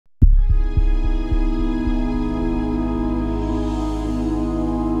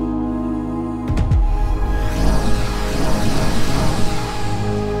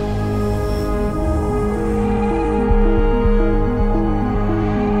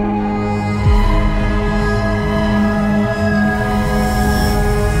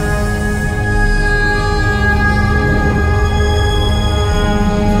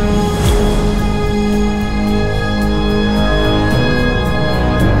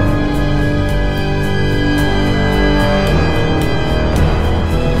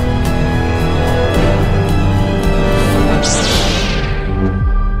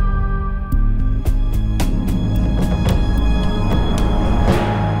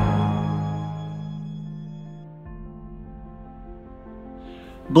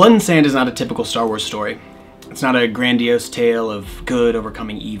Blood and Sand is not a typical Star Wars story. It's not a grandiose tale of good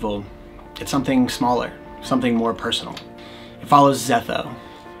overcoming evil. It's something smaller, something more personal. It follows Zetho,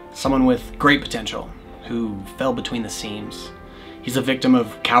 someone with great potential, who fell between the seams. He's a victim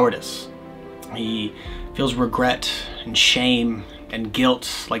of cowardice. He feels regret and shame and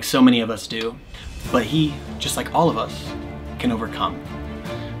guilt like so many of us do. But he, just like all of us, can overcome.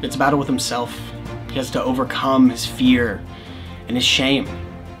 It's a battle with himself. He has to overcome his fear and his shame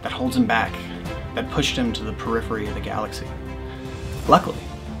that holds him back, that pushed him to the periphery of the galaxy. Luckily,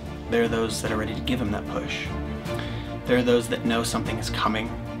 there are those that are ready to give him that push. There are those that know something is coming,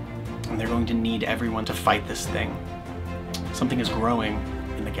 and they're going to need everyone to fight this thing. Something is growing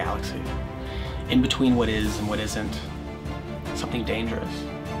in the galaxy, in between what is and what isn't. Something dangerous.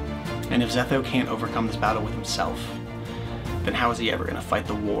 And if Zetho can't overcome this battle with himself, then how is he ever going to fight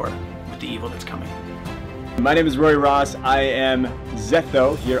the war with the evil that's coming? My name is Roy Ross. I am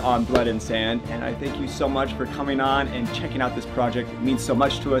Zetho here on Blood and Sand, and I thank you so much for coming on and checking out this project. It means so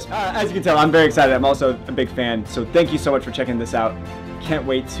much to us. As you can tell, I'm very excited. I'm also a big fan, so thank you so much for checking this out. Can't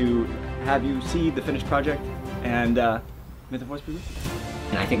wait to have you see the finished project, and may the force be with you.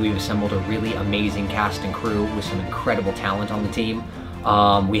 And I think we've assembled a really amazing cast and crew with some incredible talent on the team.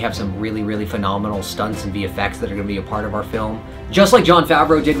 We have some really phenomenal stunts and VFX that are going to be a part of our film. Just like Jon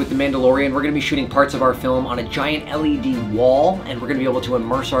Favreau did with The Mandalorian, we're going to be shooting parts of our film on a giant LED wall, and we're going to be able to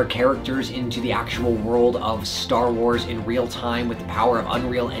immerse our characters into the actual world of Star Wars in real time with the power of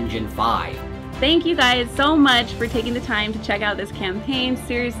Unreal Engine 5. Thank you guys so much for taking the time to check out this campaign.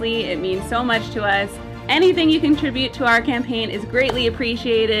 Seriously, it means so much to us. Anything you contribute to our campaign is greatly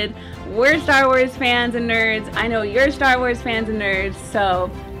appreciated. We're Star Wars fans and nerds. I know you're Star Wars fans and nerds, so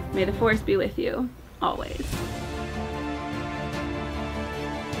may the Force be with you, always.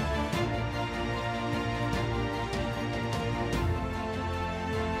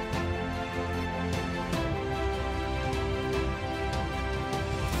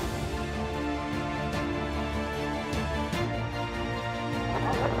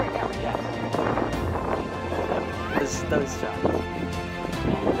 Those shots.